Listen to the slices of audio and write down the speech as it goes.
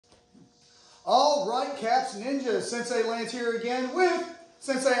All right, Caps Ninjas, Sensei Lance here again with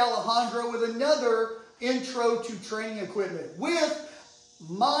Sensei Alejandro with another intro to training equipment with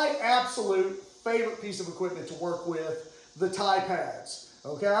my absolute favorite piece of equipment to work with, the Thai pads.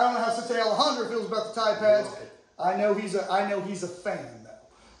 Okay, I don't know how Sensei Alejandro feels about the Thai pads. I know he's a fan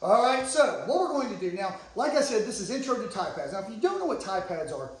though. All right, so what we're going to do now, like I said, this is intro to Thai pads. Now, if you don't know what Thai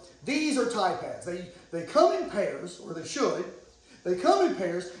pads are, these are Thai pads. They come in pairs, or they should. They come in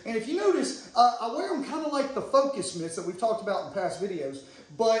pairs, and if you notice, I wear them kind of like the Focus mitts that we've talked about in past videos,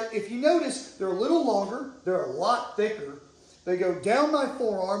 but if you notice, they're a little longer, they're a lot thicker, they go down my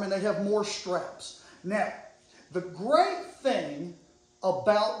forearm, and they have more straps. Now, the great thing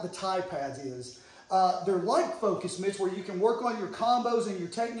about the Thai pads is they're like Focus mitts where you can work on your combos and your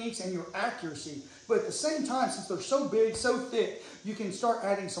techniques and your accuracy, but at the same time, since they're so big, so thick, you can start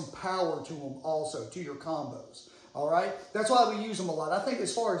adding some power to them also, to your combos. All right, that's why we use them a lot. I think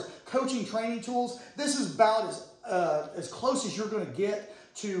as far as coaching training tools, this is about as close as you're going to get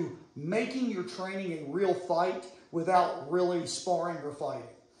to making your training a real fight without really sparring or fighting.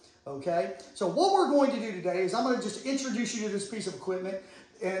 Okay, so what we're going to do today is I'm going to just introduce you to this piece of equipment,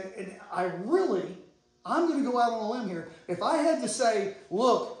 and I'm going to go out on a limb here. If I had to say,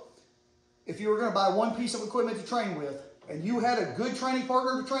 look, if you were going to buy one piece of equipment to train with, and you had a good training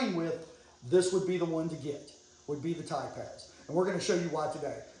partner to train with, this would be the one to get. Would be the Thai pads. And we're going to show you why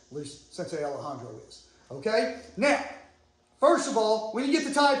today. At least Sensei Alejandro is. Okay? Now, first of all, when you get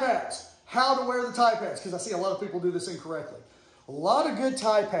the Thai pads, how to wear the Thai pads, because I see a lot of people do this incorrectly. A lot of good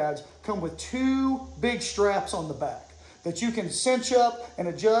Thai pads come with two big straps on the back that you can cinch up and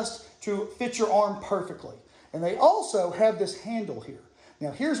adjust to fit your arm perfectly. And they also have this handle here.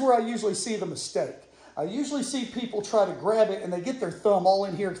 Now, here's where I usually see the mistake. I usually see people try to grab it and they get their thumb all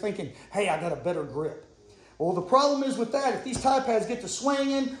in here thinking, hey, I got a better grip. Well, the problem is with that, if these Thai pads get to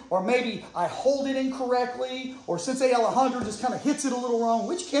swinging, or maybe I hold it incorrectly, or Sensei Alejandro just kind of hits it a little wrong,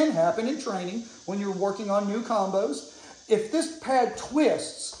 which can happen in training when you're working on new combos. If this pad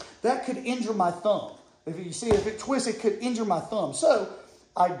twists, that could injure my thumb. If you see, if it twists, it could injure my thumb. So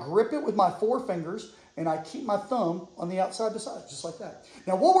I grip it with my 4 fingers, and I keep my thumb on the outside to side, just like that.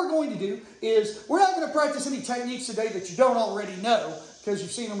 Now, what we're going to do is, we're not going to practice any techniques today that you don't already know, because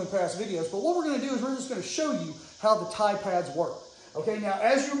you've seen them in past videos. But what we're going to do is we're just going to show you how the Thai pads work. Okay, now,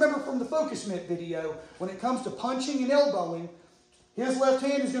 as you remember from the Focus mitt video, when it comes to punching and elbowing, his left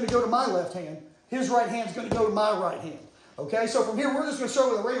hand is going to go to my left hand. His right hand is going to go to my right hand. Okay, so from here, we're just going to start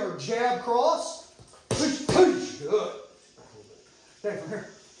with a regular jab cross. Push, push, good. Okay, from here.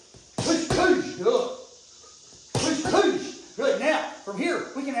 Push, push, good. Push, push, good. Now, from here,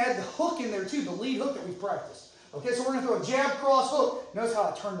 we can add the hook in there too, the lead hook that we've practiced. Okay, so we're going to throw a jab, cross, hook. Notice how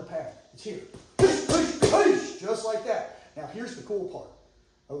I turn the pad. It's here. Push, push, push, just like that. Now, here's the cool part.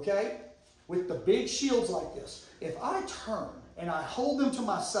 Okay, with the big shields like this, if I turn and I hold them to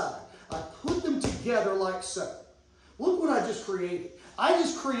my side, I put them together like so. Look what I just created. I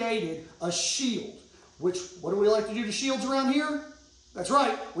just created a shield, which, what do we like to do to shields around here? That's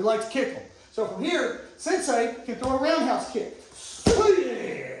right, we like to kick them. So from here, Sensei can throw a roundhouse kick.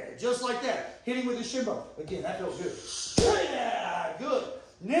 Just like that, hitting with his shin bone. Again, that feels good. Yeah, good.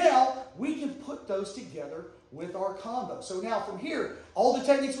 Now, we can put those together with our combo. So now from here, all the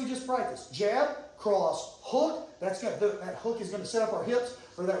techniques we just practiced, jab, cross, hook, that hook is going to set up our hips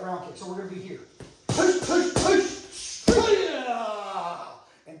for that round kick. So we're going to be here. Push, push, push. Yeah.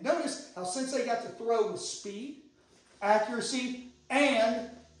 And notice how Sensei got to throw with speed, accuracy, and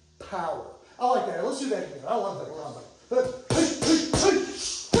power. I like that. Let's do that again. I love that combo. Push, push, push.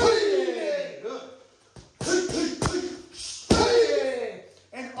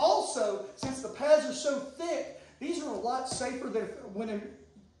 And also, since the pads are so thick, these are a lot safer than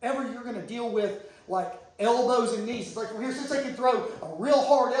whenever you're going to deal with like elbows and knees. It's like from here, since I can throw a real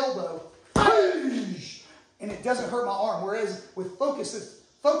hard elbow, and it doesn't hurt my arm. Whereas with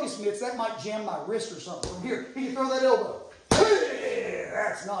Focus mitts, that might jam my wrist or something. From here, he can throw that elbow.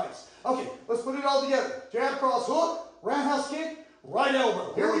 That's nice. Okay, let's put it all together. Jab, cross, hook, roundhouse kick, right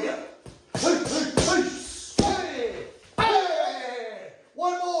elbow. Here we go. Hey, hey.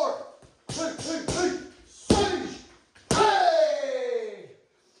 One more. Hey.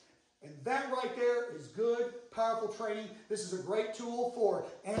 And that right there is good, powerful training. This is a great tool for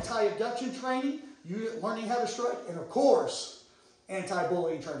anti-abduction training, you learning how to strike, and of course,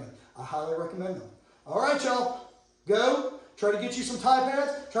 anti-bullying training. I highly recommend them. All right, y'all. Go. Try to get you some Thai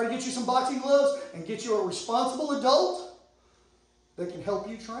pads. Try to get you some boxing gloves, and get you a responsible adult that can help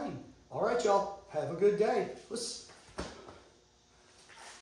you train. All right, y'all. Have a good day.